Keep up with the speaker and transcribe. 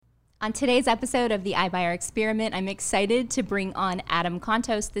On today's episode of the iBuyer Experiment, I'm excited to bring on Adam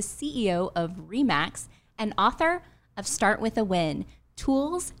Contos, the CEO of ReMax and author of Start With a Win,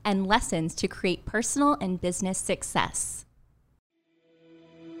 Tools and Lessons to Create Personal and Business Success.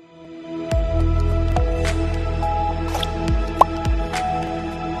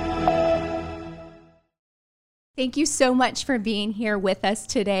 Thank you so much for being here with us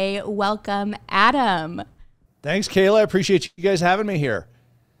today. Welcome, Adam. Thanks, Kayla. I appreciate you guys having me here.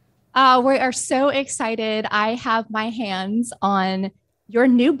 We are so excited. I have my hands on your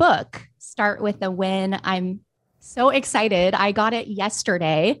new book, Start With a Win. I'm so excited. I got it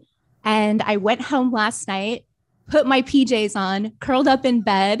yesterday and I went home last night, put my PJs on, curled up in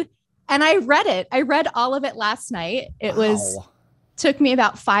bed, and I read it. I read all of it last night. It took me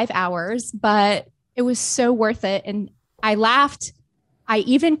about 5 hours, but it was so worth it. And I laughed. I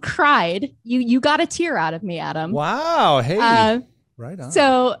even cried. You got a tear out of me, Adam. Wow. Hey, right on.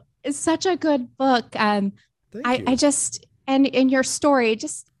 So it's such a good book. Thank you. I just, and in your story,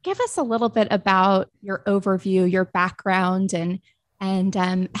 just give us a little bit about your overview, your background,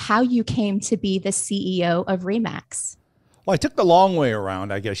 and how you came to be the CEO of ReMax. Well, I took the long way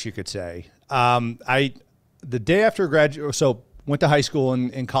around, I guess you could say. The day after graduate, so went to high school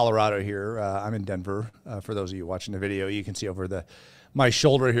in Colorado here. I'm in Denver. For those of you watching the video, you can see over my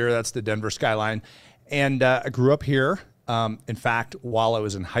shoulder here, that's the Denver skyline. And I grew up here. In fact, while I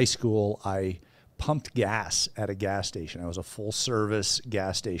was in high school, I pumped gas at a gas station. I was a full service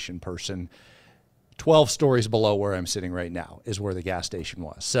gas station person. 12 stories below where I'm sitting right now is where the gas station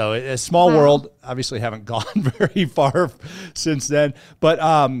was. So a small world. Obviously haven't gone very far since then. But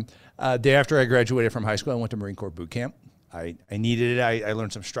day after I graduated from high school, I went to Marine Corps boot camp. I needed it. I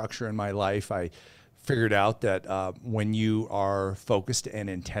learned some structure in my life. I figured out that when you are focused and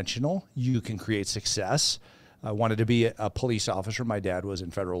intentional, you can create success. I wanted to be a police officer. My dad was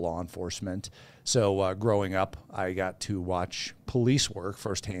in federal law enforcement. So growing up, I got to watch police work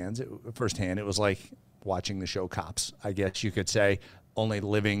firsthand. It was like watching the show Cops, I guess you could say, only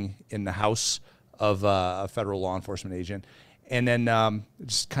living in the house of a federal law enforcement agent. And then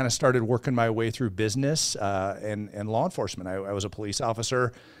just kind of started working my way through business and law enforcement. I was a police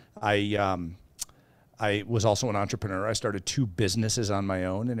officer. I was also an entrepreneur. I started 2 businesses on my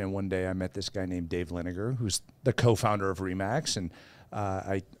own. And then one day I met this guy named Dave Liniger, who's the co-founder of ReMax. And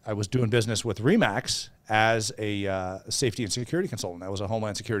I was doing business with ReMax as a safety and security consultant. I was a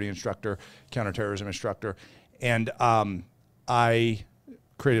Homeland Security instructor, counterterrorism instructor. And I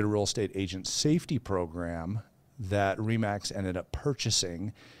created a real estate agent safety program that ReMax ended up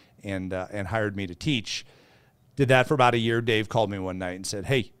purchasing and hired me to teach. Did that for about a year. Dave called me one night and said,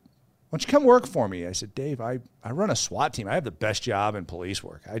 "Hey, why don't you come work for me?" I said, "Dave, I run a SWAT team. I have the best job in police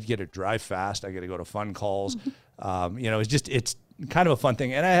work. I get to drive fast. I get to go to fun calls." It's kind of a fun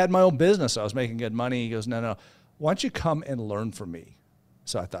thing. And I had my own business. So I was making good money. He goes, no, why don't you come and learn from me?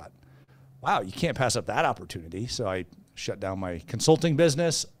 So I thought, wow, you can't pass up that opportunity. So I shut down my consulting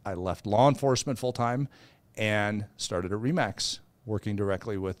business. I left law enforcement full time and started at ReMax, working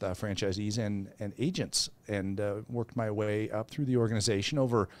directly with franchisees and agents, and worked my way up through the organization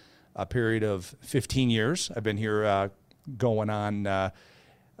over a period of 15 years. I've been here going on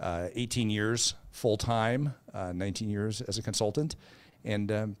 18 years full-time, 19 years as a consultant,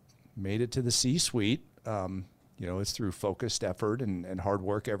 and made it to the C-suite. It's through focused effort and hard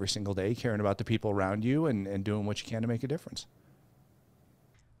work every single day, caring about the people around you and doing what you can to make a difference.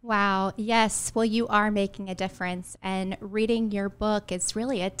 Wow. Yes. Well, you are making a difference, and reading your book is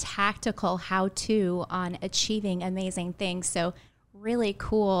really a tactical how-to on achieving amazing things. So really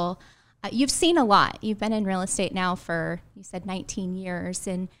cool. You've seen a lot. You've been in real estate now for, you said 19 years.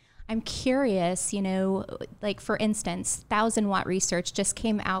 And I'm curious, like for instance, 1000-watt research just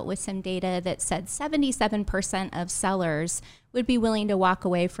came out with some data that said 77% of sellers would be willing to walk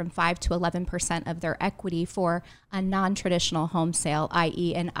away from 5 to 11% of their equity for a non-traditional home sale,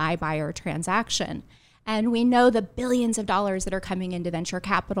 i.e. an iBuyer transaction. And we know the billions of dollars that are coming into venture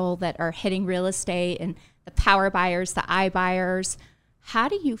capital that are hitting real estate, and the power buyers, the iBuyers. How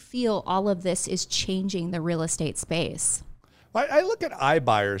do you feel all of this is changing the real estate space? I look at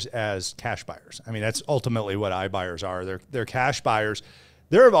iBuyers as cash buyers. I mean, that's ultimately what iBuyers are. They're cash buyers.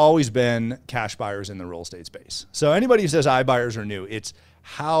 There have always been cash buyers in the real estate space. So anybody who says iBuyers are new, it's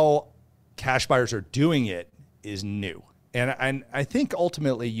how cash buyers are doing it is new. And I think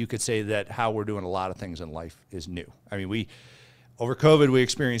ultimately you could say that how we're doing a lot of things in life is new. I mean, over COVID, we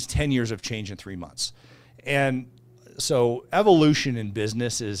experienced 10 years of change in 3 months. And so evolution in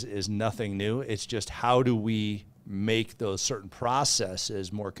business is nothing new. It's just how do we make those certain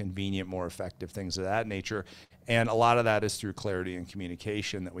processes more convenient, more effective, things of that nature. And a lot of that is through clarity and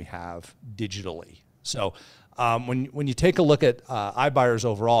communication that we have digitally. So when you take a look at iBuyers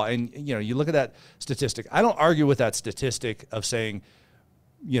overall, and you look at that statistic, I don't argue with that statistic of saying,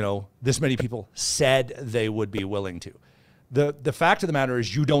 this many people said they would be willing to. The fact of the matter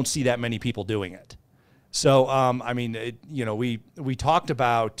is you don't see that many people doing it. So, we talked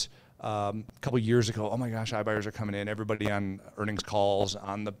about a couple of years ago, oh my gosh, iBuyers are coming in. Everybody on earnings calls,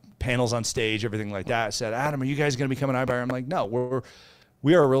 on the panels on stage, everything like that said, Adam, are you guys going to become an iBuyer? I'm like, no,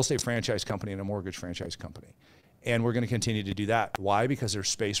 we are a real estate franchise company and a mortgage franchise company. And we're going to continue to do that. Why? Because there's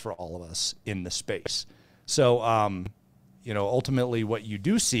space for all of us in the space. So, ultimately what you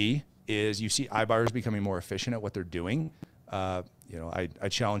do see is you see iBuyers becoming more efficient at what they're doing. I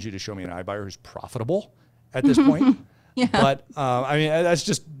challenge you to show me an iBuyer who's profitable at this point. Yeah. But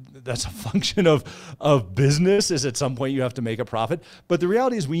that's a function of business, is at some point you have to make a profit. But the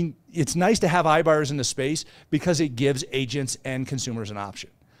reality is it's nice to have iBuyers in the space because it gives agents and consumers an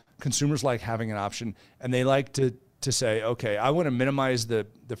option. Consumers like having an option, and they like to say, okay, I want to minimize the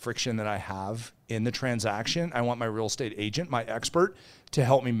friction that I have in the transaction. I want my real estate agent, my expert, to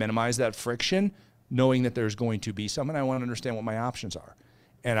help me minimize that friction, knowing that there's going to be some, and I want to understand what my options are.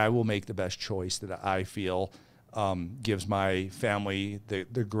 And I will make the best choice that I feel gives my family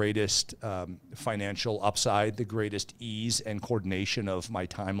the greatest financial upside, the greatest ease and coordination of my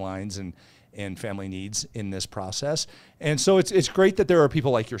timelines and family needs in this process. And so it's great that there are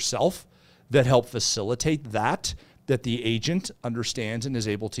people like yourself that help facilitate that the agent understands and is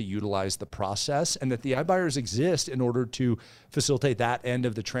able to utilize the process, and that the iBuyers exist in order to facilitate that end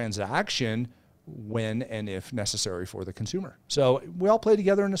of the transaction when and if necessary for the consumer. So we all play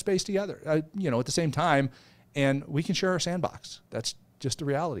together in the space together, at the same time, and we can share our sandbox. That's just the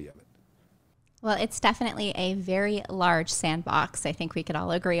reality of it. Well, it's definitely a very large sandbox. I think we could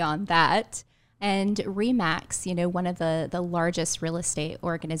all agree on that. And ReMax, one of the largest real estate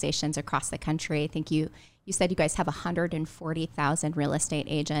organizations across the country. I think you said you guys have 140,000 real estate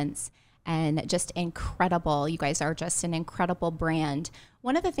agents, and just incredible. You guys are just an incredible brand.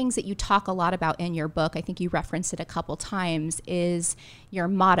 One of the things that you talk a lot about in your book, I think you referenced it a couple times, is your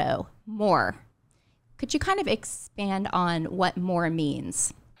motto, M.O.R.E. Could you kind of expand on what M.O.R.E.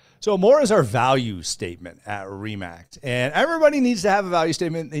 means? So M.O.R.E. is our value statement at ReMax. And everybody needs to have a value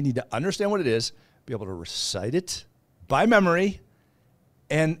statement. They need to understand what it is, be able to recite it by memory,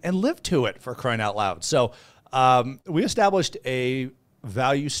 and live to it, for crying out loud. So we established a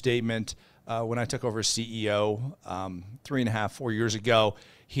value statement when I took over as CEO 4 years ago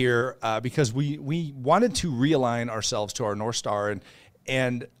here because we wanted to realign ourselves to our North Star,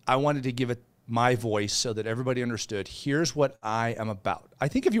 and I wanted to give it my voice so that everybody understood, here's what I am about. I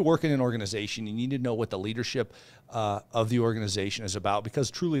think if you work in an organization, you need to know what the leadership of the organization is about, because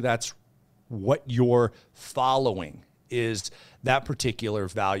truly that's what you're following, is that particular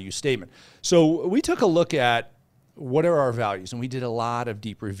value statement. So we took a look at what are our values, and we did a lot of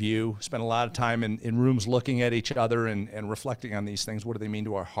deep review, spent a lot of time in rooms looking at each other and reflecting on these things. What do they mean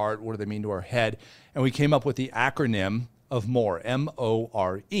to our heart? What do they mean to our head? And we came up with the acronym of M.O.R.E.,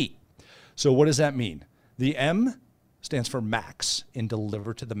 M-O.R.E. So what does that mean? The M stands for max, in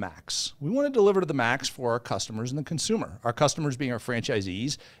deliver to the max. We want to deliver to the max for our customers and the consumer. Our customers being our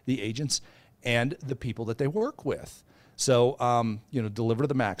franchisees, the agents, and the people that they work with. So, deliver to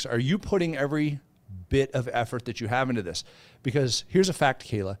the max. Are you putting every bit of effort that you have into this? Because here's a fact,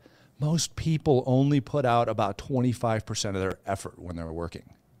 Kayla. Most people only put out about 25% of their effort when they're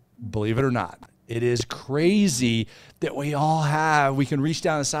working. Believe it or not. It is crazy that we can reach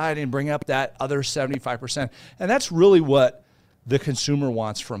down the side and bring up that other 75%. And that's really what the consumer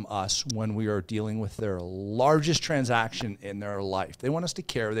wants from us when we are dealing with their largest transaction in their life. They want us to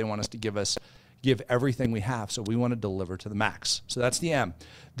care. They want us to give everything we have. So we want to deliver to the max. So that's the M.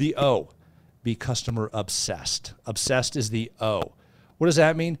 The O, be customer obsessed. Obsessed is the O. What does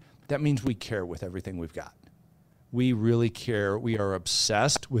that mean? That means we care with everything we've got. We really care. We are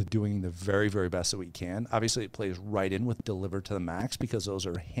obsessed with doing the very, very best that we can. Obviously, it plays right in with deliver to the max, because those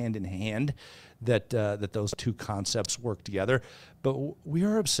are hand in hand, that those two concepts work together. But we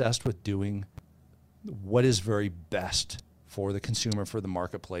are obsessed with doing what is very best for the consumer, for the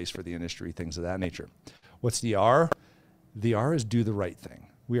marketplace, for the industry, things of that nature. What's the R? The R is do the right thing.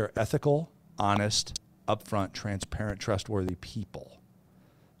 We are ethical, honest, upfront, transparent, trustworthy people.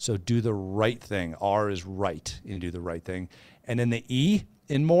 So do the right thing. R is right, and do the right thing. And then the E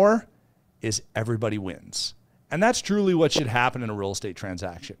in M.O.R.E. is everybody wins. And that's truly what should happen in a real estate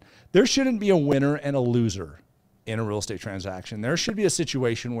transaction. There shouldn't be a winner and a loser in a real estate transaction. There should be a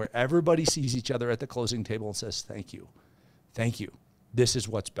situation where everybody sees each other at the closing table and says, thank you. Thank you. This is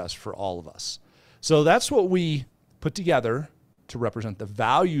what's best for all of us. So that's what we put together to represent the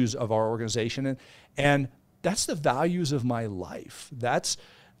values of our organization. And that's the values of my life. That's,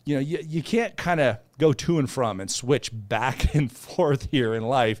 you can't kind of go to and from and switch back and forth here in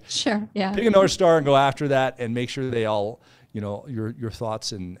life. Sure. Yeah. Pick a North Star and go after that and make sure they all, your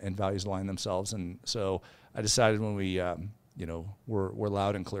thoughts and values align themselves. And so I decided when we, we're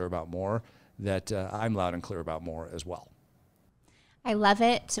loud and clear about more, that I'm loud and clear about more as well. I love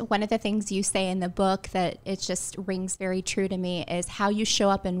it. One of the things you say in the book that it just rings very true to me is how you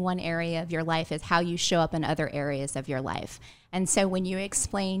show up in one area of your life is how you show up in other areas of your life. And so when you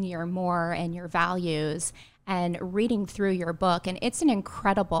explain your more and your values and reading through your book, and it's an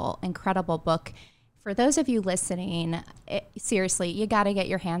incredible, incredible book. For those of you listening, seriously, you got to get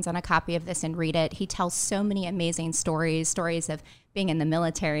your hands on a copy of this and read it. He tells so many amazing stories of being in the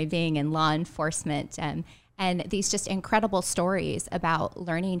military, being in law enforcement, and these just incredible stories about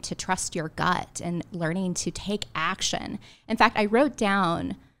learning to trust your gut and learning to take action. In fact, I wrote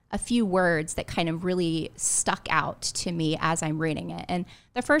down a few words that kind of really stuck out to me as I'm reading it. And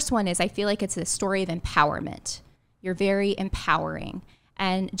the first one is, I feel like it's a story of empowerment. You're very empowering.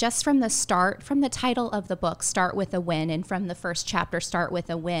 And just from the start, from the title of the book, Start with a Win, and from the first chapter, Start with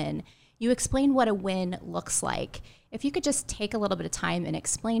a Win, you explain what a win looks like. If you could just take a little bit of time and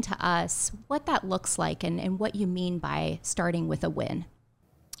explain to us what that looks like and what you mean by starting with a win.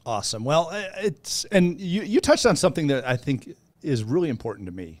 Awesome. Well, you touched on something that I think is really important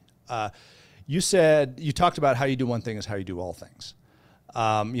to me. You talked about how you do one thing is how you do all things.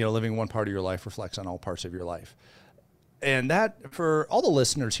 Living one part of your life reflects on all parts of your life. And that, for all the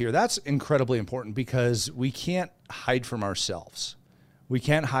listeners here, that's incredibly important because we can't hide from ourselves. We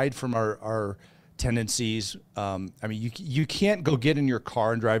can't hide from our tendencies. You can't go get in your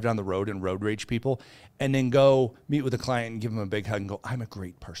car and drive down the road and road rage people and then go meet with a client and give them a big hug and go, I'm a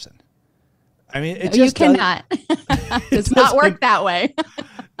great person. You cannot. It does not work that way.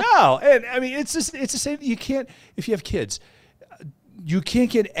 No. And it's the same. You can't, if you have kids, you can't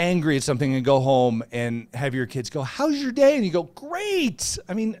get angry at something and go home and have your kids go, how's your day? And you go, great.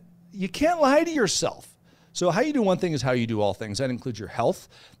 You can't lie to yourself. So how you do one thing is how you do all things. That includes your health.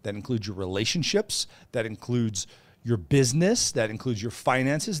 That includes your relationships. That includes your business. That includes your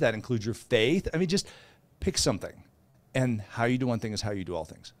finances. That includes your faith. Just pick something. And how you do one thing is how you do all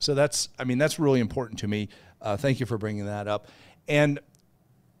things. So that's really important to me. Thank you for bringing that up. And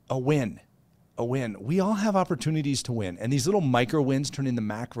a win. We all have opportunities to win. And these little micro wins turn into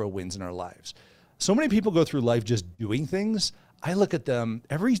macro wins in our lives. So many people go through life just doing things. I look at them,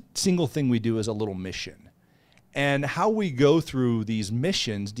 every single thing we do is a little mission. And how we go through these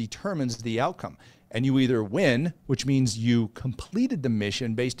missions determines the outcome. And you either win, which means you completed the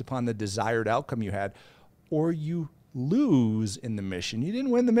mission based upon the desired outcome you had, or you lose in the mission. You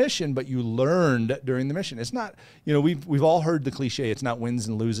didn't win the mission, but you learned during the mission. It's not, we've all heard the cliche, it's not wins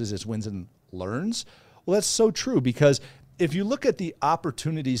and loses, it's wins and learns. Well, that's so true, because if you look at the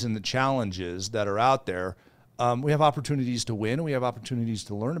opportunities and the challenges that are out there, we have opportunities to win and we have opportunities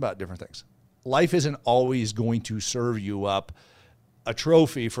to learn about different things. Life isn't always going to serve you up a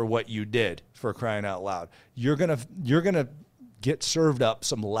trophy for what you did, for crying out loud. You're gonna get served up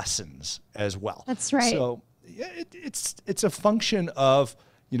some lessons as well. That's right. So it's a function of,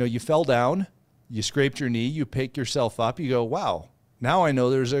 you fell down, you scraped your knee, you pick yourself up, you go, wow, now I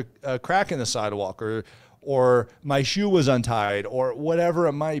know there's a crack in the sidewalk, or my shoe was untied, or whatever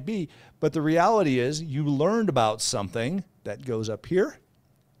it might be. But the reality is you learned about something that goes up here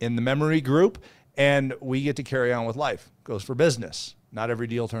in the memory group, and we get to carry on with life. Goes for business. Not every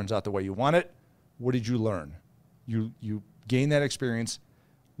deal turns out the way you want it. What did you learn? You gain that experience,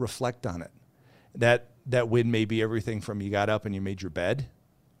 reflect on it. That win may be everything from you got up and you made your bed.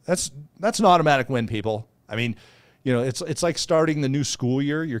 That's an automatic win, people. It's like starting the new school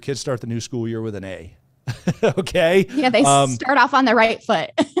year. Your kids start the new school year with an A. Okay. Yeah, they start off on the right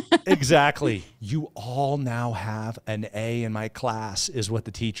foot. Exactly. You all now have an A in my class, is what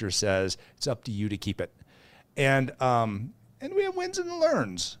the teacher says. It's up to you to keep it. And we have wins and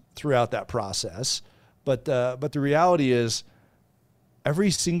learns throughout that process. But the reality is,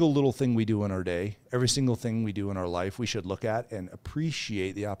 every single little thing we do in our day, every single thing we do in our life, we should look at and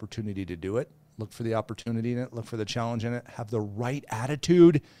appreciate the opportunity to do it. Look for the opportunity in it. Look for the challenge in it. Have the right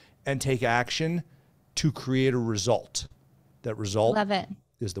attitude and take action to create a result. That result Love it.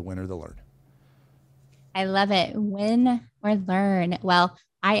 is the win or the learn. I love it. Win or learn. Well,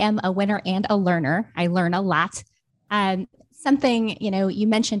 I am a winner and a learner. I learn a lot. something, you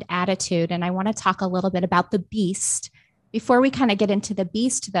mentioned attitude, and I want to talk a little bit about the beast. Before we kind of get into the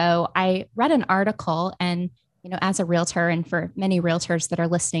beast, though, I read an article, and, as a realtor, and for many realtors that are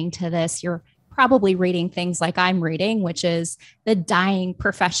listening to this, you're probably reading things like I'm reading, which is the dying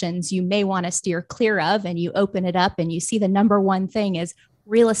professions you may want to steer clear of. And you open it up and you see the number one thing is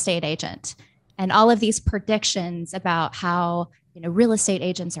real estate agent, and all of these predictions about how, real estate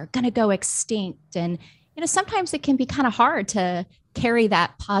agents are going to go extinct. And, sometimes it can be kind of hard to carry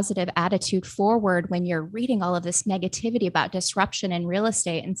that positive attitude forward when you're reading all of this negativity about disruption in real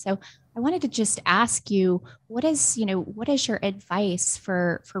estate. And so I wanted to just ask you, what is your advice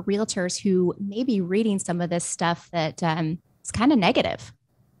for realtors who may be reading some of this stuff that is kind of negative?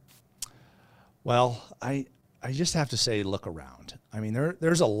 Well, I just have to say, look around. I mean,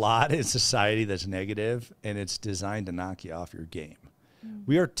 there's a lot in society that's negative, and it's designed to knock you off your game.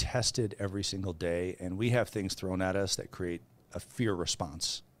 We are tested every single day, and we have things thrown at us that create a fear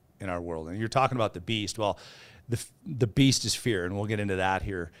response in our world. And you're talking about the beast. Well, the beast is fear, and we'll get into that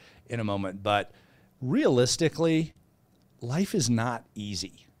here in a moment. But realistically, life is not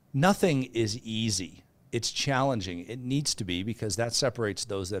easy. Nothing is easy. It's challenging. It needs to be, because that separates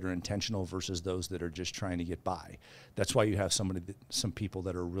those that are intentional versus those that are just trying to get by. That's why you have some people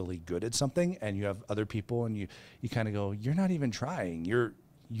that are really good at something, and you have other people, and you kind of go, you're not even trying. You're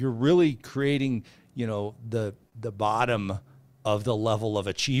really creating, the bottom of the level of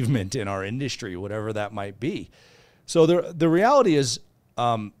achievement in our industry, whatever that might be. So the reality is,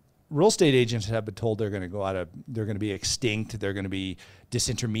 real estate agents have been told they're going to be extinct. They're going to be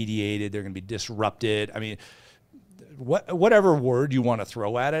disintermediated. They're going to be disrupted. I mean, whatever word you want to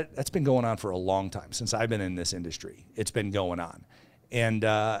throw at it, that's been going on for a long time. Since I've been in this industry, it's been going on. And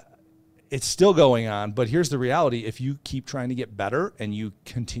it's still going on. But here's the reality. If you keep trying to get better and you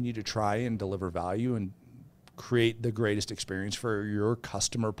continue to try and deliver value and create the greatest experience for your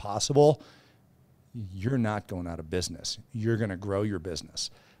customer possible, you're not going out of business. You're going to grow your business.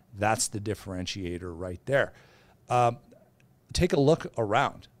 That's the differentiator right there. Take a look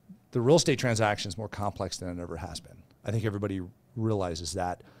around. The real estate transaction is more complex than it ever has been. I think everybody realizes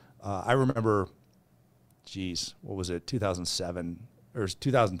that. I remember, what was it, 2007 or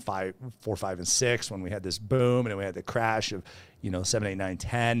 2005, 4, 5, and 6, when we had this boom and then we had the crash of, 7, 8, 9,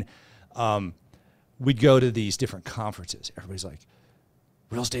 10. We'd go to these different conferences. Everybody's like,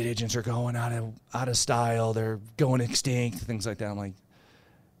 real estate agents are going out of style. They're going extinct, things like that. I'm like,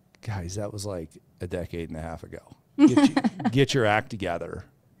 guys, that was like a decade and a half ago. Get your act together.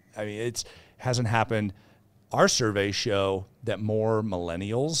 I mean, it hasn't happened. Our surveys show that more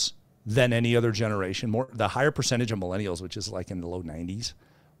millennials than any other generation, the higher percentage of millennials, which is like in the low 90s,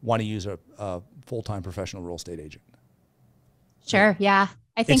 want to use a full-time professional real estate agent. Sure, yeah.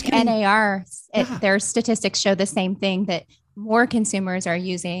 I think NAR, their statistics show the same thing, that more consumers are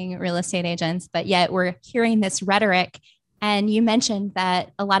using real estate agents, but yet we're hearing this rhetoric. And you mentioned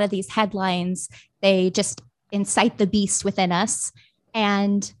that a lot of these headlines, they just incite the beast within us.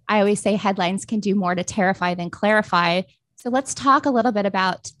 And I always say headlines can do more to terrify than clarify. So let's talk a little bit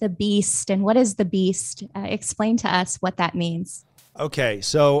about the beast, and what is the beast? Explain to us what that means. Okay.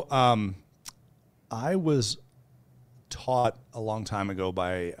 So I was taught a long time ago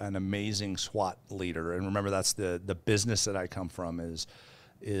by an amazing SWAT leader. And remember, that's the business that I come from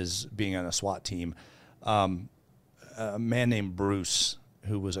is being on a SWAT team. A man named Bruce,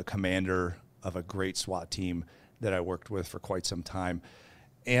 who was a commander of a great SWAT team that I worked with for quite some time.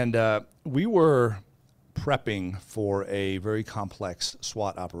 And we were prepping for a very complex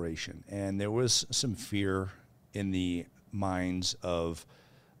SWAT operation. And there was some fear in the minds of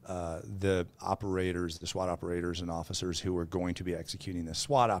the SWAT operators and officers who were going to be executing this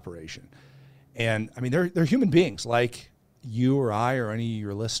SWAT operation. And I mean, they're human beings like you or I or any of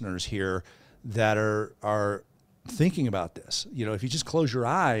your listeners here that are thinking about this. If you just close your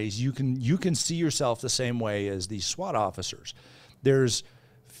eyes, you can see yourself the same way as these SWAT officers. There's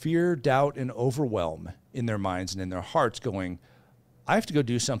fear, doubt, and overwhelm in their minds and in their hearts going, I have to go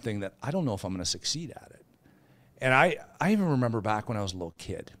do something that I don't know if I'm going to succeed at it. And I even remember back when I was a little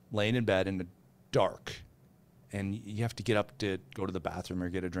kid, laying in bed in the dark, and you have to get up to go to the bathroom or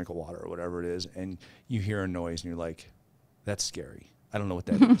get a drink of water or whatever it is, and you hear a noise and you're like, that's scary. I don't know what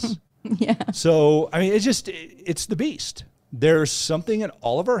that is. Yeah. So, I mean, it's the beast. There's something in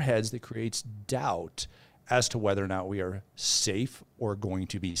all of our heads that creates doubt as to whether or not we are safe or going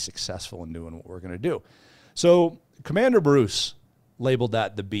to be successful in doing what we're going to do. So Commander Bruce labeled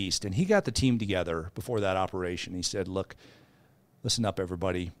that the beast, and he got the team together before that operation. He said, look, listen up,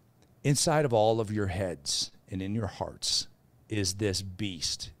 everybody. Inside of all of your heads and in your hearts is this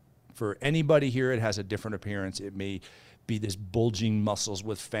beast. For anybody here, it has a different appearance. It may be this bulging muscles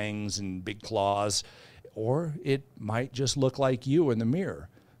with fangs and big claws, or it might just look like you in the mirror.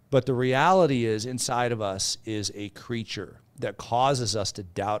 But the reality is, inside of us is a creature that causes us to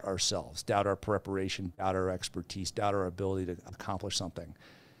doubt ourselves, doubt our preparation, doubt our expertise, doubt our ability to accomplish something.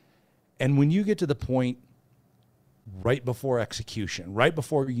 And when you get to the point right before execution, right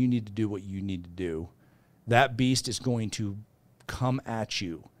before you need to do what you need to do, that beast is going to come at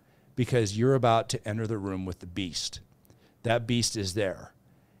you because you're about to enter the room with the beast. That beast is there.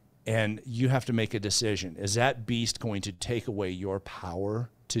 And you have to make a decision. Is that beast going to take away your power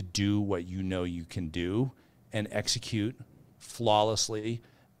to do what you know you can do and execute flawlessly,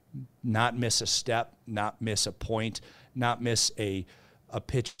 not miss a step, not miss a point, not miss a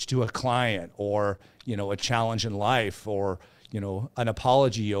pitch to a client, or, a challenge in life, or, an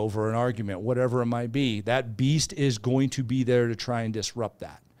apology over an argument, whatever it might be? That beast is going to be there to try and disrupt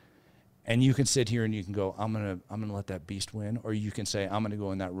that. And you can sit here and you can go, I'm gonna let that beast win. Or you can say, I'm gonna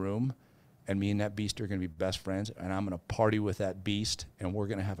go in that room and me and that beast are gonna be best friends, and I'm gonna party with that beast, and we're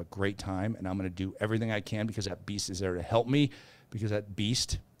gonna have a great time, and I'm gonna do everything I can because that beast is there to help me, because that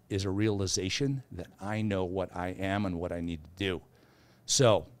beast is a realization that I know what I am and what I need to do.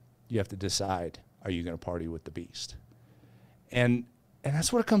 So you have to decide, are you gonna party with the beast? And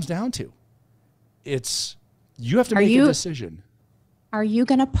that's what it comes down to. You have to make a decision. Are you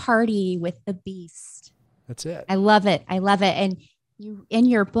going to party with the beast? That's it. I love it. I love it. And in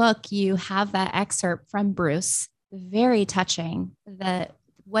your book, you have that excerpt from Bruce, very touching.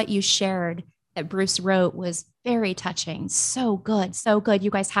 What you shared that Bruce wrote was very touching. So good. So good. You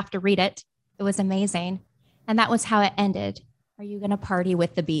guys have to read it. It was amazing. And that was how it ended. Are you going to party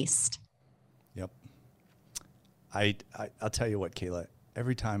with the beast? Yep. I'll tell you what, Kayla,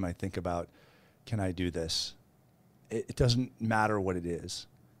 every time I think about, can I do this? It doesn't matter what it is.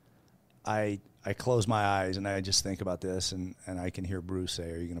 I close my eyes and I just think about this, and I can hear Bruce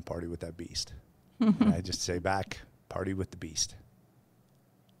say, are you going to party with that beast? And I just say back, party with the beast.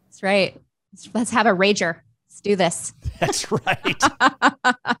 That's right. Let's have a rager. Let's do this. That's right.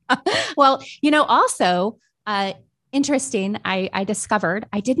 Well, also interesting, I discovered,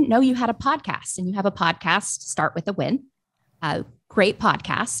 I didn't know you had a podcast, and you have a podcast, Start With a Win. Great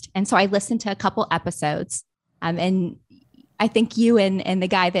podcast. And so I listened to a couple episodes. And I think you and the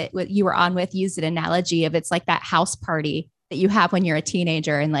guy that you were on with used an analogy of, it's like that house party that you have when you're a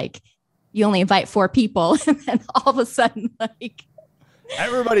teenager, and like you only invite 4 people, and then all of a sudden, like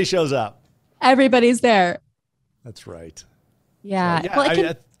everybody shows up. Everybody's there. That's right. Yeah.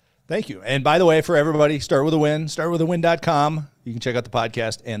 Well, thank you. And by the way, for everybody, Start With a Win, startwithawin.com. You can check out the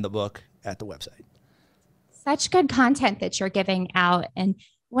podcast and the book at the website. Such good content that you're giving out. And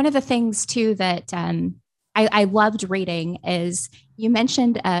one of the things too that I loved reading is you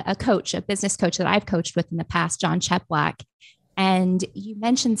mentioned a business coach that I've coached with in the past, John Cheplack. And you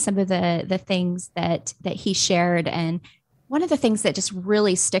mentioned some of the things that he shared. And one of the things that just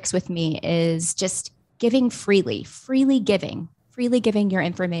really sticks with me is just giving freely giving your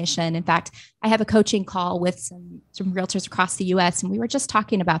information. In fact, I have a coaching call with some realtors across the US, and we were just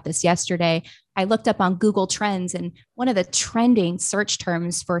talking about this yesterday. I looked up on Google Trends, and one of the trending search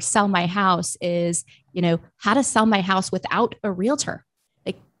terms for sell my house is, how to sell my house without a realtor.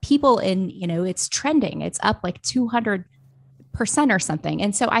 Like people it's trending. It's up like 200% or something.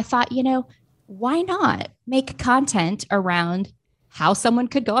 And so I thought, why not make content around how someone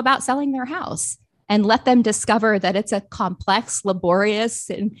could go about selling their house, and let them discover that it's a complex, laborious,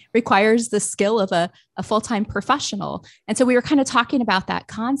 and requires the skill of a full-time professional. And so we were kind of talking about that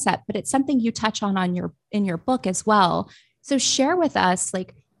concept, but it's something you touch on in your book as well. So share with us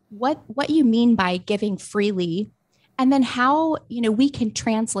like what you mean by giving freely, and then how we can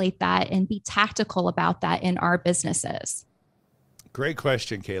translate that and be tactical about that in our businesses. Great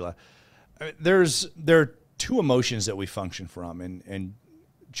question, Kayla. There are 2 emotions that we function from, and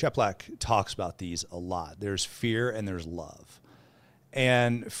Cheplack talks about these a lot. There's fear and there's love.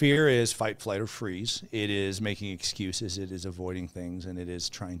 And fear is fight, flight, or freeze. It is making excuses. It is avoiding things. And it is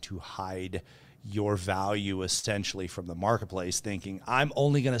trying to hide your value essentially from the marketplace, thinking I'm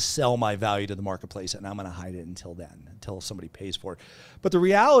only going to sell my value to the marketplace and I'm going to hide it until somebody pays for it. But the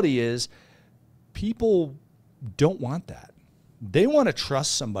reality is people don't want that. They want to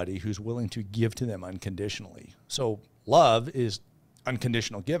trust somebody who's willing to give to them unconditionally. So love is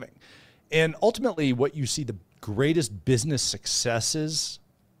unconditional giving. And ultimately what you see the greatest business successes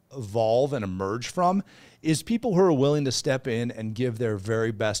evolve and emerge from is people who are willing to step in and give their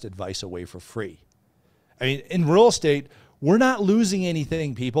very best advice away for free. I mean, in real estate, we're not losing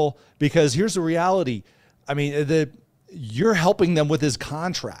anything, people, because here's the reality. I mean, you're helping them with his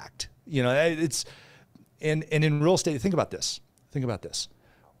contract. And in real estate, think about this. Think about this.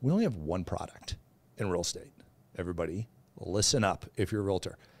 We only have one product in real estate. Everybody, listen up if you're a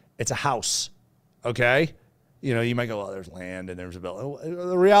realtor. It's a house, okay? You know, you might go, well, there's land and there's a building.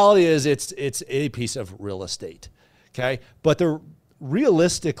 The reality is it's a piece of real estate, okay? But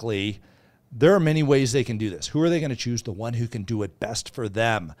realistically, there are many ways they can do this. Who are they going to choose? The one who can do it best for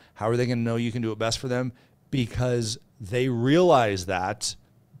them. How are they going to know you can do it best for them? Because they realize that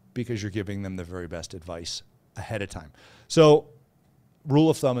because you're giving them the very best advice ahead of time. So rule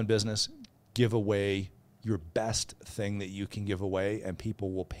of thumb in business, give away your best thing that you can give away and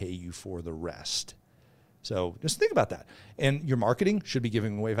people will pay you for the rest. So just think about that. And your marketing should be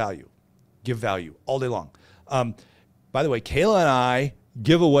giving away value. Give value all day long. By the way, Kayla and I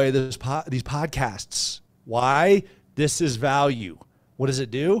give away these podcasts. Why? This is value. What does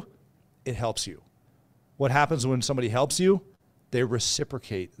it do? It helps you. What happens when somebody helps you? They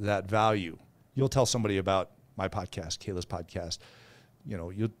reciprocate that value. You'll tell somebody about my podcast, Kayla's podcast. You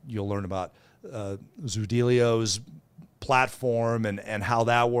know, you'll learn about Zudilio's platform and how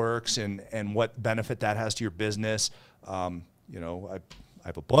that works and what benefit that has to your business. You know, I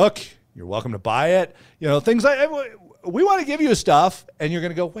have a book. You're welcome to buy it. You know, things like we want to give you stuff and you're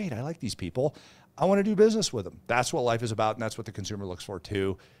going to go, wait, I like these people. I want to do business with them. That's what life is about. And that's what the consumer looks for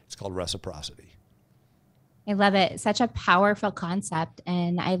too. It's called reciprocity. I love it. Such a powerful concept.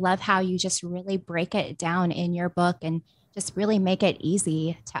 And I love how you just really break it down in your book and just really make it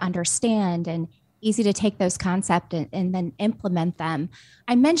easy to understand and easy to take those concepts and then implement them.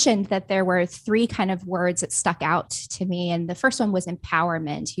 I mentioned that there were 3 kind of words that stuck out to me. And the first one was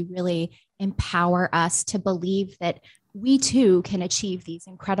empowerment. You really empower us to believe that we too can achieve these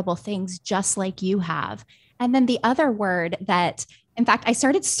incredible things just like you have. And then the other word that, in fact, I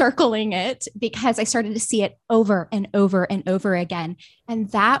started circling it because I started to see it over and over and over again.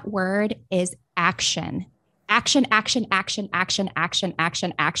 And that word is action. Action, action, action, action, action,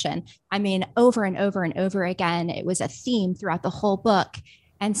 action, action. I mean, over and over and over again, it was a theme throughout the whole book.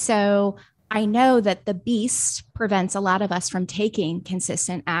 And so I know that the beast prevents a lot of us from taking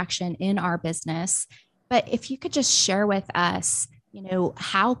consistent action in our business. But if you could just share with us, you know,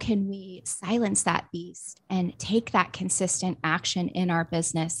 how can we silence that beast and take that consistent action in our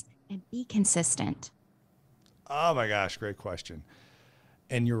business and be consistent? Oh my gosh, great question.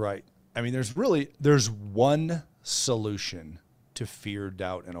 And you're right. I mean, there's one solution to fear,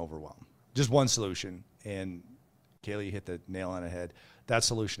 doubt, and overwhelm. Just one solution. And Kayla, you hit the nail on the head. That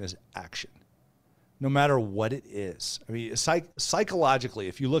solution is action. No matter what it is. I mean, psychologically,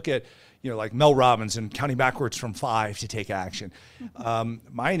 if you look at, you know, like Mel Robbins and counting backwards from 5 to take action.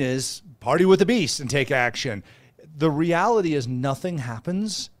 Mine is party with the beast and take action. The reality is nothing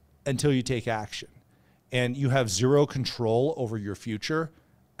happens until you take action. And you have zero control over your future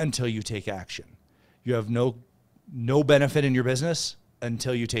until you take action. You have no benefit in your business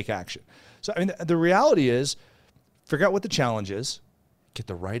until you take action. So, I mean, the reality is figure out what the challenge is, get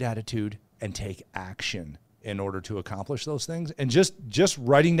the right attitude, and take action in order to accomplish those things. And just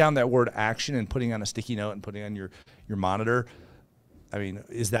writing down that word action and putting on a sticky note and putting on your monitor, I mean,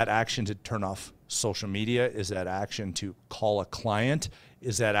 is that action to turn off social media? Is that action to call a client?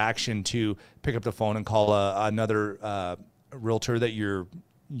 Is that action to pick up the phone and call another realtor that you're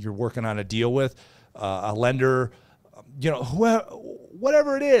working on a deal with, a lender, you know,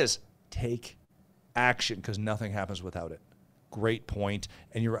 whatever it is, take action because nothing happens without it. Great point.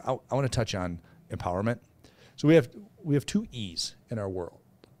 And I want to touch on empowerment. So we have 2 E's in our world.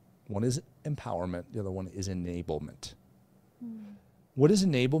 One is empowerment. The other one is enablement. What is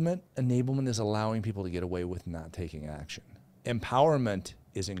enablement? Enablement is allowing people to get away with not taking action. Empowerment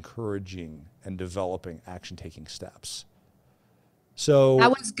is encouraging and developing action-taking steps. So that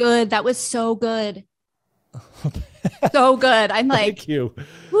was good. That was so good. So good. I'm like, thank you.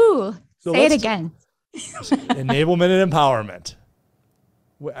 Woo, so say it again. Enablement and empowerment.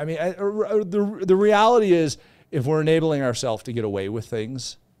 I mean, the reality is if we're enabling ourselves to get away with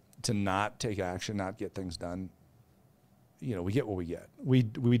things, to not take action, not get things done, you know, we get what we get. We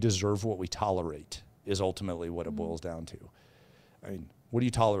deserve what we tolerate is ultimately what it boils down to. I mean, what are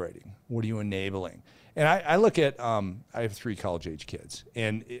you tolerating? What are you enabling? And I look at, I have 3 college-age kids,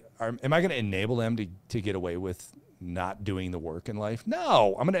 and am I going to enable them to get away with not doing the work in life?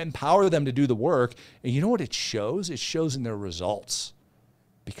 No, I'm going to empower them to do the work. And you know what it shows? It shows in their results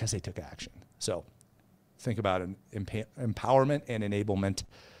because they took action. So think about empowerment and enablement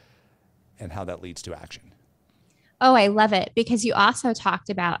and how that leads to action. Oh, I love it because you also talked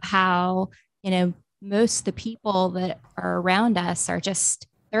about how, you know, most of the people that are around us are just,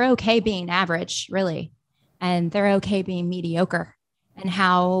 they're okay being average, really. And they're okay being mediocre and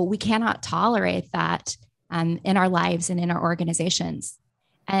how we cannot tolerate that. in our lives and in our organizations.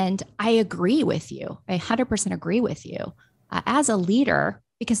 And I agree with you. I 100% agree with you. As a leader,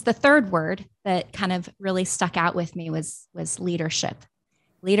 because the third word that kind of really stuck out with me was leadership.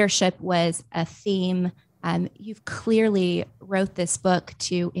 Leadership was a theme. You've clearly wrote this book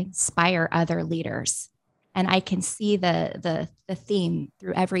to inspire other leaders. And I can see the theme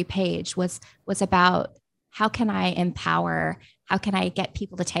through every page was about how can I empower, how can I get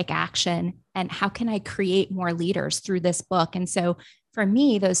people to take action, and how can I create more leaders through this book. And so for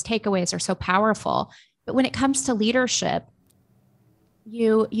me, those takeaways are so powerful. But when it comes to leadership,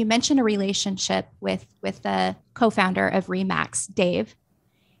 you mentioned a relationship with the co-founder of ReMax, Dave.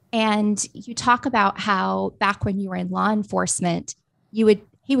 And you talk about how back when you were in law enforcement, he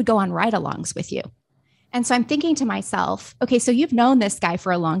would go on ride-alongs with you. And so I'm thinking to myself, okay, so you've known this guy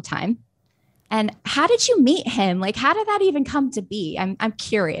for a long time. And how did you meet him? Like, how did that even come to be? I'm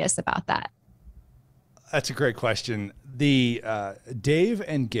curious about that. That's a great question. The Dave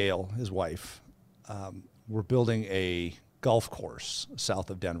and Gail, his wife, were building a golf course south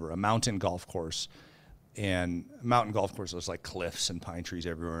of Denver, a mountain golf course. And mountain golf course was like cliffs and pine trees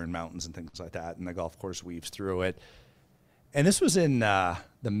everywhere and mountains and things like that. And the golf course weaves through it. And this was in the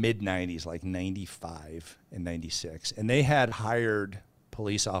mid 90s, like 95 and 96. And they had hired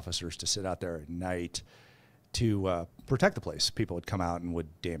police officers to sit out there at night to protect the place. People would come out and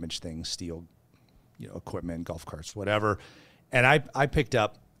would damage things, steal, equipment, golf carts, whatever. And I picked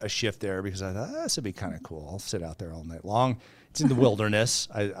up a shift there because I thought, this would be kind of cool. I'll sit out there all night long. It's in the wilderness.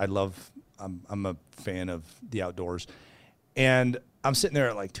 I'm a fan of the outdoors. And I'm sitting there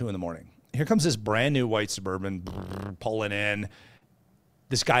at like 2 a.m. Here comes this brand new white Suburban pulling in.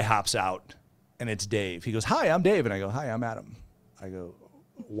 This guy hops out, and it's Dave. He goes, "Hi, I'm Dave." And I go, "Hi, I'm Adam." I go,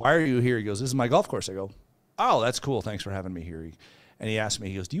 "Why are you here?" He goes, "This is my golf course." I go, "Oh, that's cool. Thanks for having me here." And he asked me,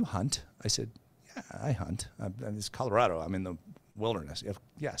 he goes, "Do you hunt?" I said, "Yeah, I hunt. It's Colorado. I'm in the wilderness."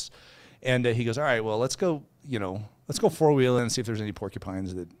 Yes. And he goes, "All right, well, let's go four-wheeling and see if there's any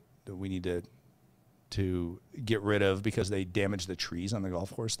porcupines that we need to get rid of because they damage the trees on the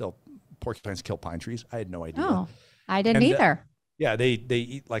golf course. Porcupines kill pine trees." I had no idea. Oh, I didn't either. Yeah, they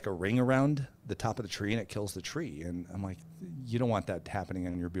eat like a ring around the top of the tree and it kills the tree. And I'm like, you don't want that happening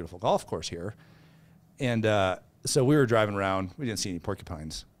on your beautiful golf course here. And so we were driving around. We didn't see any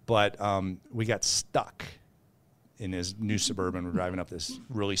porcupines, but we got stuck in his new Suburban. We're driving up this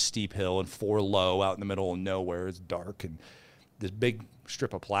really steep hill and 4 low out in the middle of nowhere. It's dark, and this big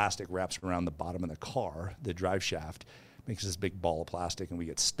strip of plastic wraps around the bottom of the car, the drive shaft, makes this big ball of plastic, and we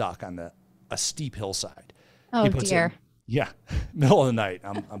get stuck on a steep hillside. Oh, dear. Middle of the night.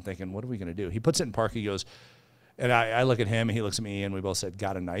 I'm thinking, what are we going to do? He puts it in park. He goes, and I look at him, and he looks at me, and we both said,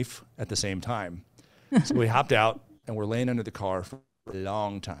 "Got a knife?" at the same time. So we hopped out, and we're laying under the car for a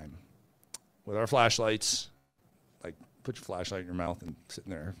long time with our flashlights. Like, put your flashlight in your mouth and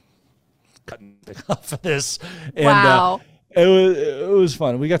sitting there cutting off of this. And, wow. It was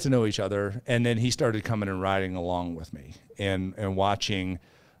fun. We got to know each other, and then he started coming and riding along with me and watching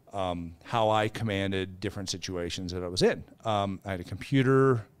how I commanded different situations that I was in. I had a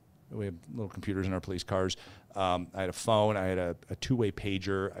computer. We have little computers in our police cars. I had a phone. I had a two-way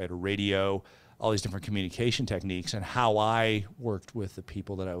pager. I had a radio, all these different communication techniques, and how I worked with the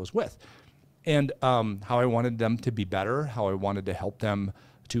people that I was with, and how I wanted them to be better, how I wanted to help them,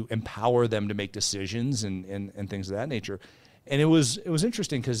 to empower them to make decisions and things of that nature. And it was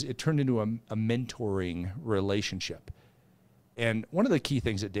interesting because it turned into a mentoring relationship. And one of the key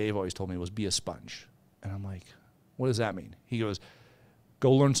things that Dave always told me was be a sponge. And I'm like, what does that mean? He goes,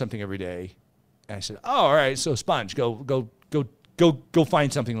 go learn something every day. And I said, oh, all right, so sponge, go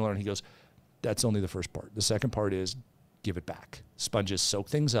find something to learn. He goes, that's only the first part. The second part is give it back. Sponges soak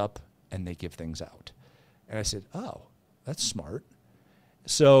things up and they give things out. And I said, oh, that's smart.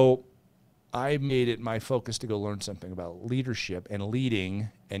 So I made it my focus to go learn something about leadership and leading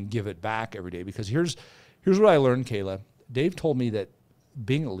and give it back every day. Because here's what I learned, Kayla. Dave told me that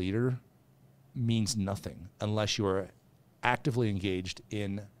being a leader means nothing unless you are actively engaged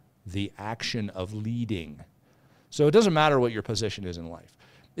in the action of leading. So it doesn't matter what your position is in life.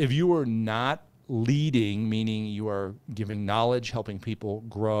 If you are not leading, meaning you are giving knowledge, helping people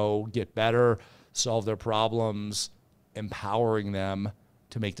grow, get better, solve their problems, empowering them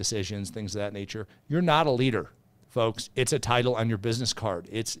to make decisions, things of that nature, you're not a leader, folks. It's a title on your business card.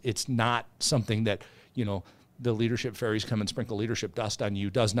 It's not something that, the leadership fairies come and sprinkle leadership dust on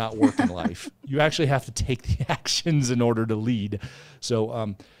you. Does not work in life. You actually have to take the actions in order to lead.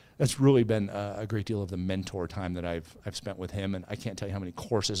 So that's really been a great deal of the mentor time that I've spent with him. And I can't tell you how many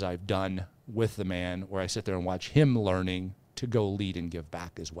courses I've done with the man where I sit there and watch him learning to go lead and give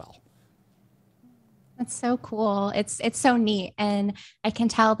back as well. That's so cool. It's so neat. And I can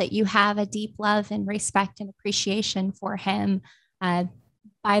tell that you have a deep love and respect and appreciation for him uh,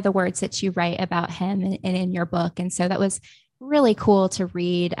 by the words that you write about him and in your book. And so that was really cool to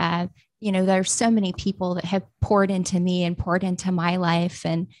read. There's so many people that have poured into me and poured into my life.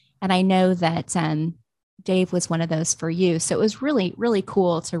 And I know that Dave was one of those for you. So it was really, really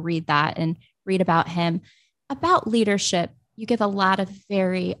cool to read that and read about him. About leadership, you give a lot of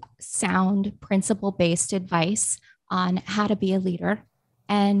very sound, principle based advice on how to be a leader.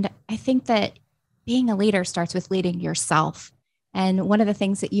 And I think that being a leader starts with leading yourself. And one of the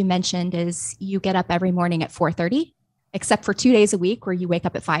things that you mentioned is you get up every morning at 4:30, except for 2 days a week where you wake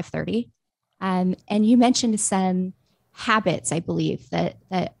up at 5:30. And you mentioned some habits, I believe,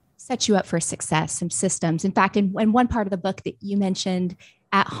 that set you up for success, some systems. In fact, in one part of the book that you mentioned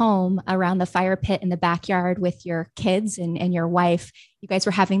at home around the fire pit in the backyard with your kids and your wife, you guys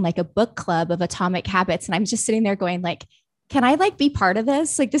were having like a book club of atomic habits. And I'm just sitting there going like, can I like be part of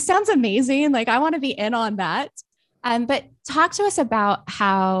this? Like, this sounds amazing. Like, I want to be in on that. But talk to us about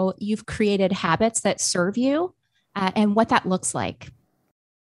how you've created habits that serve you and what that looks like.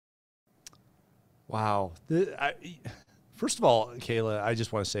 Wow. First of all, Kayla, I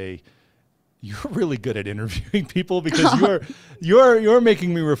just want to say you're really good at interviewing people because you're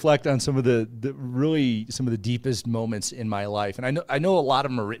making me reflect on some of the deepest moments in my life. And I know a lot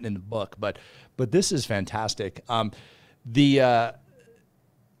of them are written in the book, but this is fantastic. The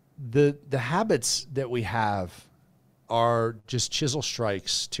habits that we have are just chisel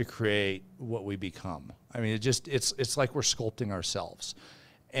strikes to create what we become. I mean, it's like we're sculpting ourselves.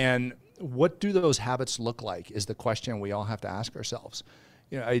 And what do those habits look like is the question we all have to ask ourselves.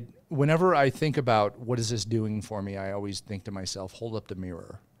 Whenever I think about what is this doing for me, I always think to myself, hold up the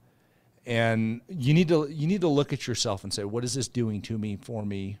mirror. And you need to look at yourself and say, what is this doing to me, for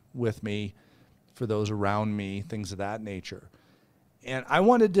me, with me, for those around me, things of that nature. And I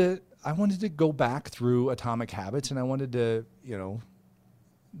wanted to go back through Atomic Habits, and I wanted to,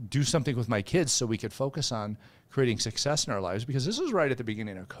 do something with my kids so we could focus on creating success in our lives, because this was right at the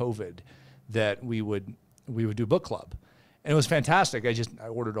beginning of COVID that we would do book club. And it was fantastic. I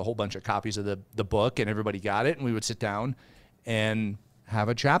ordered a whole bunch of copies of the book, and everybody got it, and we would sit down and have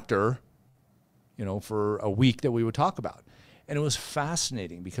a chapter, for a week that we would talk about. And it was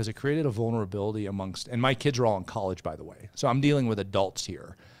fascinating because it created a vulnerability and my kids are all in college, by the way. So I'm dealing with adults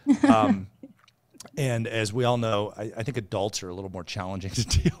here. And as we all know, I think adults are a little more challenging to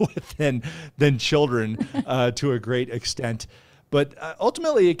deal with than children to a great extent. But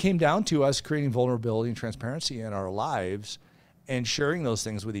ultimately, it came down to us creating vulnerability and transparency in our lives and sharing those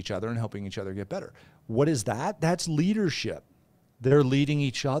things with each other and helping each other get better. What is that? That's leadership. They're leading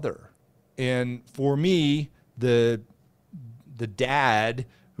each other. And for me, the dad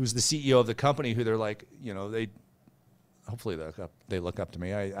who's the CEO of the company, who they're like, hopefully they look up to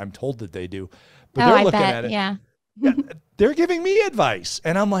me. I'm told that they do. But they're looking at it. Yeah. Yeah. They're giving me advice.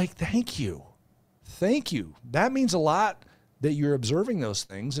 And I'm like, thank you. Thank you. That means a lot that you're observing those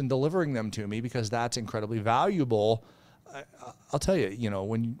things and delivering them to me, because that's incredibly valuable. I'll tell you,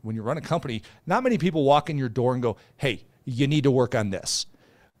 when you run a company, not many people walk in your door and go, hey, you need to work on this.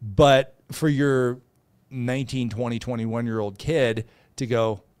 But for your 19, 20, 21-year-old kid to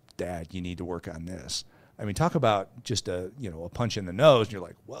go, Dad, you need to work on this. I mean, talk about just a punch in the nose, and you're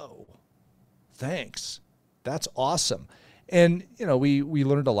like, whoa, thanks. That's awesome. And, we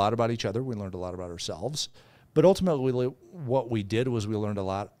learned a lot about each other. We learned a lot about ourselves. But ultimately, what we did was we learned a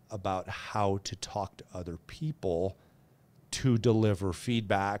lot about how to talk to other people to deliver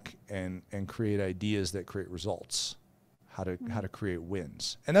feedback and create ideas that create results, how to create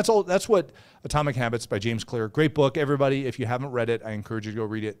wins. And that's what Atomic Habits by James Clear. Great book, everybody. If you haven't read it, I encourage you to go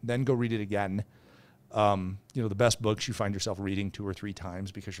read it. Then go read it again. The best books you find yourself reading 2 or 3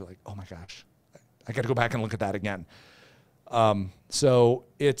 times because you're like, oh my gosh, I got to go back and look at that again. So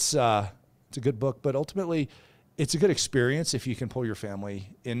it's a good book, but ultimately it's a good experience if you can pull your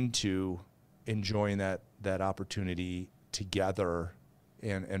family into enjoying that opportunity together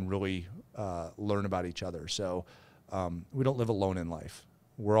and really learn about each other. So we don't live alone in life.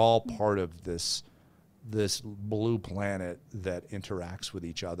 We're all part of this blue planet that interacts with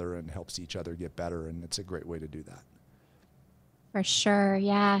each other and helps each other get better. And it's a great way to do that. For sure.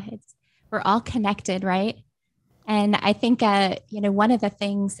 Yeah. We're all connected, right? And I think, one of the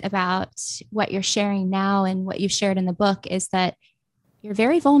things about what you're sharing now and what you've shared in the book is that you're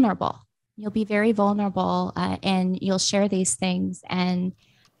very vulnerable. You'll be very vulnerable and you'll share these things. And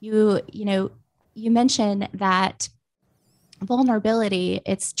you mentioned that vulnerability,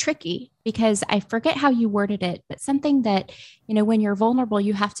 it's tricky because I forget how you worded it, but something that, when you're vulnerable,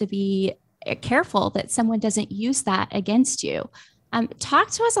 you have to be careful that someone doesn't use that against you. Talk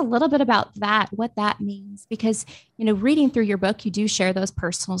to us a little bit about that, what that means, because, reading through your book, you do share those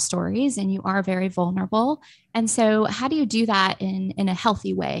personal stories and you are very vulnerable. And so how do you do that in a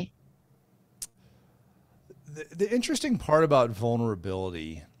healthy way? The interesting part about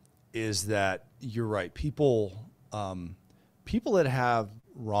vulnerability is that you're right. People that have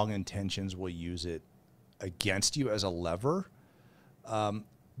wrong intentions will use it against you as a lever.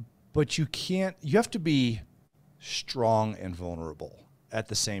 But you have to be strong and vulnerable at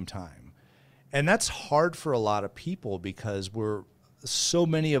the same time. And that's hard for a lot of people because so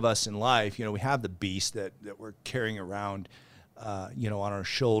many of us in life, we have the beast that we're carrying around, on our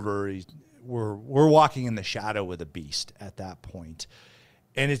shoulder. We're walking in the shadow with a beast at that point.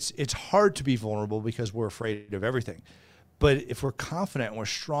 And it's hard to be vulnerable because we're afraid of everything. But if we're confident and we're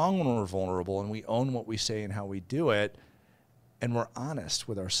strong when we're vulnerable and we own what we say and how we do it, and we're honest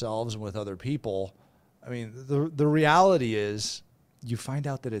with ourselves and with other people, I mean, the reality is you find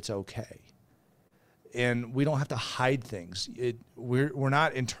out that it's okay. And we don't have to hide things. We're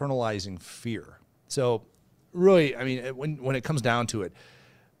not internalizing fear. So really, I mean, when it comes down to it,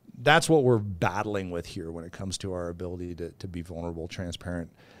 that's what we're battling with here when it comes to our ability to be vulnerable,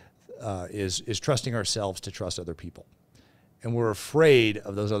 transparent, is trusting ourselves to trust other people. And we're afraid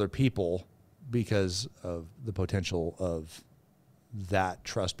of those other people because of the potential of that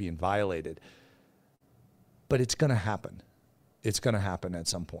trust being violated. But it's going to happen. It's going to happen at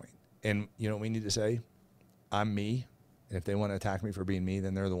some point. And you know what we need to say? I'm me. And if they want to attack me for being me,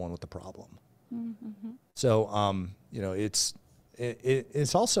 then they're the one with the problem. Mm-hmm. So,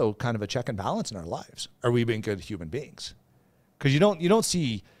 it's also kind of a check and balance in our lives. Are we being good human beings? Because you don't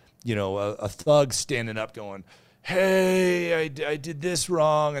see, a thug standing up going, hey, I did this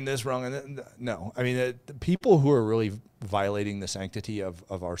wrong and this wrong. And no, I mean, the people who are really violating the sanctity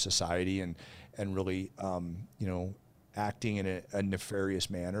of our society and really, acting in a nefarious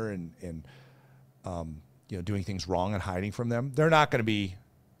manner and doing things wrong and hiding from them, they're not going to be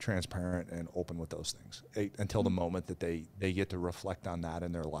transparent and open with those things until the moment that they get to reflect on that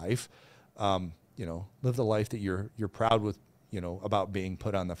in their life. Live the life that you're proud with, about being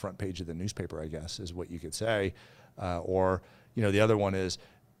put on the front page of the newspaper, I guess, is what you could say. Or the other one is,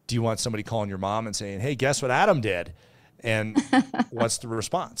 do you want somebody calling your mom and saying, hey, guess what Adam did? And what's the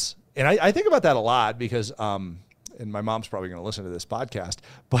response? And I think about that a lot because, and my mom's probably going to listen to this podcast,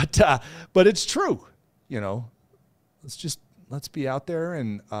 but it's true. Let's be out there.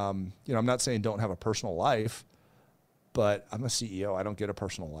 And, I'm not saying don't have a personal life, but I'm a CEO. I don't get a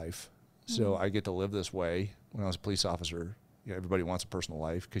personal life. So I get to live this way. When I was a police officer, everybody wants a personal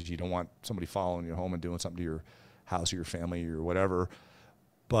life because you don't want somebody following you home and doing something to your house or your family or whatever.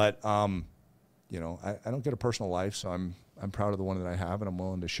 But, I don't get a personal life. So I'm proud of the one that I have and I'm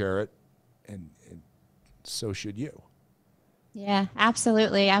willing to share it. And so should you. Yeah,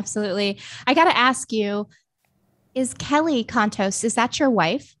 absolutely. Absolutely. I got to ask you, is Kelly Contos, is that your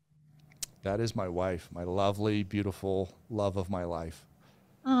wife? That is my wife, my lovely, beautiful love of my life.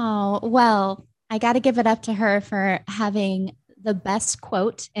 Oh, well, I got to give it up to her for having the best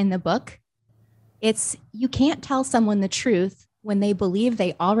quote in the book. It's, you can't tell someone the truth when they believe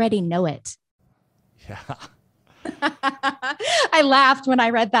they already know it. Yeah. I laughed when I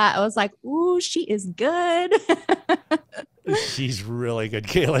read that. I was like, ooh, she is good. She's really good,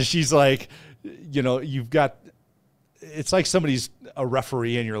 Kayla. She's like, it's like somebody's a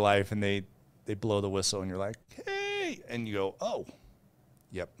referee in your life and they blow the whistle and you're like, hey, and you go, oh,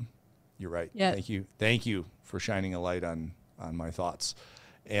 yep, you're right. Yeah. Thank you for shining a light on my thoughts.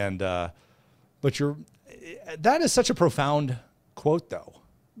 And, but that is such a profound quote though.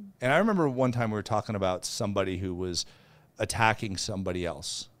 And I remember one time we were talking about somebody who was attacking somebody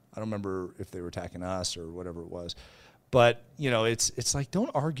else. I don't remember if they were attacking us or whatever it was, but it's like,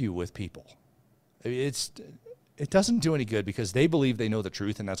 don't argue with people. It doesn't do any good because they believe they know the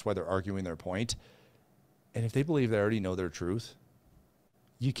truth and that's why they're arguing their point. And if they believe they already know their truth,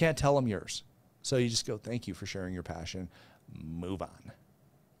 you can't tell them yours. So you just go, thank you for sharing your passion. Move on.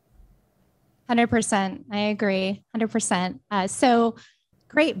 100%. I agree. 100%. So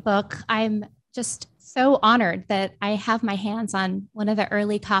great book. I'm just so honored that I have my hands on one of the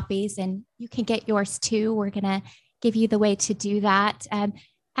early copies and you can get yours too. We're going to give you the way to do that.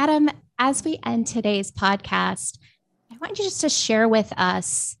 Adam, as we end today's podcast, I want you just to share with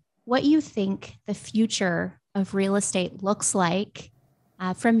us what you think the future of real estate looks like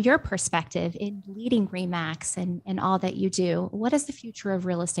from your perspective in leading ReMax and all that you do. What does the future of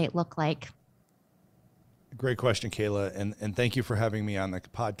real estate look like? Great question, Kayla. And thank you for having me on the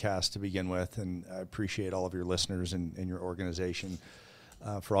podcast to begin with. And I appreciate all of your listeners and your organization.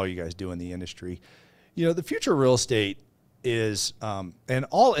 for all you guys do in the industry. You know, the future of real estate is, and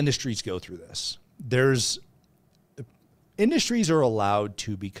all industries go through this. Industries are allowed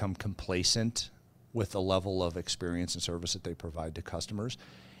to become complacent with the level of experience and service that they provide to customers.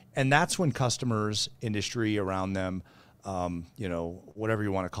 And that's when customers, industry around them, you know, whatever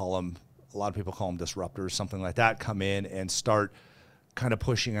you want to call them, a lot of people call them disruptors, something like that, come in and start kind of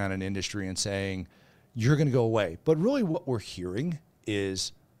pushing on an industry and saying, you're going to go away. But really what we're hearing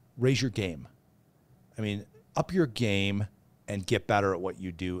is raise your game. I mean, up your game and get better at what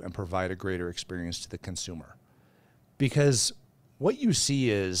you do and provide a greater experience to the consumer. Because what you see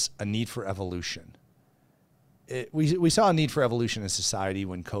is a need for evolution. We saw a need for evolution in society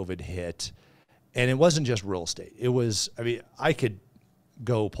when COVID hit, and it wasn't just real estate. It was, I mean, I could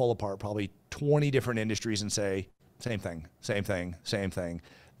go pull apart probably 20 different industries and say, same thing,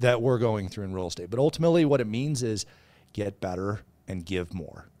 that we're going through in real estate. But ultimately what it means is get better and give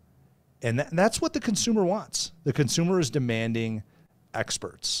more. And that's what the consumer wants. The consumer is demanding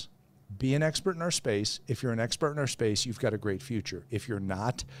experts. Be an expert in our space. If you're an expert in our space, you've got a great future. If you're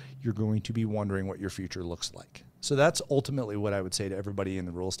not, you're going to be wondering what your future looks like. So that's ultimately what I would say to everybody in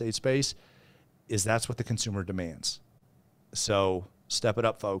the real estate space, is that's what the consumer demands. So step it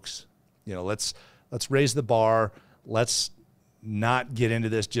up, folks. You know, let's raise the bar. Let's not get into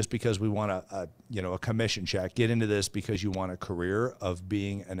this just because we want a commission check. Get into this because you want a career of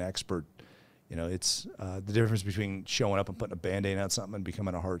being an expert. You know, it's the difference between showing up and putting a Band-Aid on something and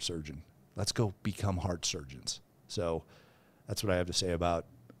becoming a heart surgeon. Let's go become heart surgeons. So that's what I have to say about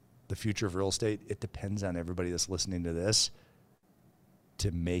the future of real estate. It depends on everybody that's listening to this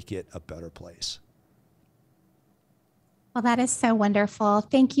to make it a better place. Well, that is so wonderful.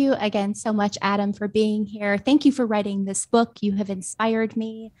 Thank you again so much, Adam, for being here. Thank you for writing this book. You have inspired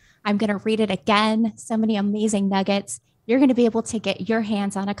me. I'm going to read it again. So many amazing nuggets. You're going to be able to get your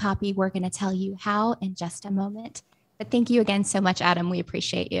hands on a copy. We're going to tell you how in just a moment. But thank you again so much, Adam. We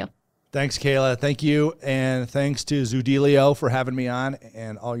appreciate you. Thanks, Kayla. Thank you. And thanks to Zudilio for having me on,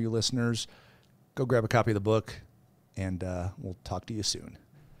 and all you listeners. Go grab a copy of the book, and we'll talk to you soon.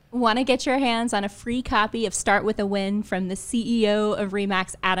 Want to get your hands on a free copy of Start With a Win from the CEO of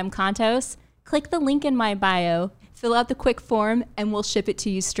ReMax, Adam Contos? Click the link in my bio, fill out the quick form, and we'll ship it to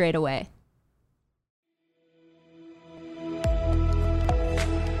you straight away.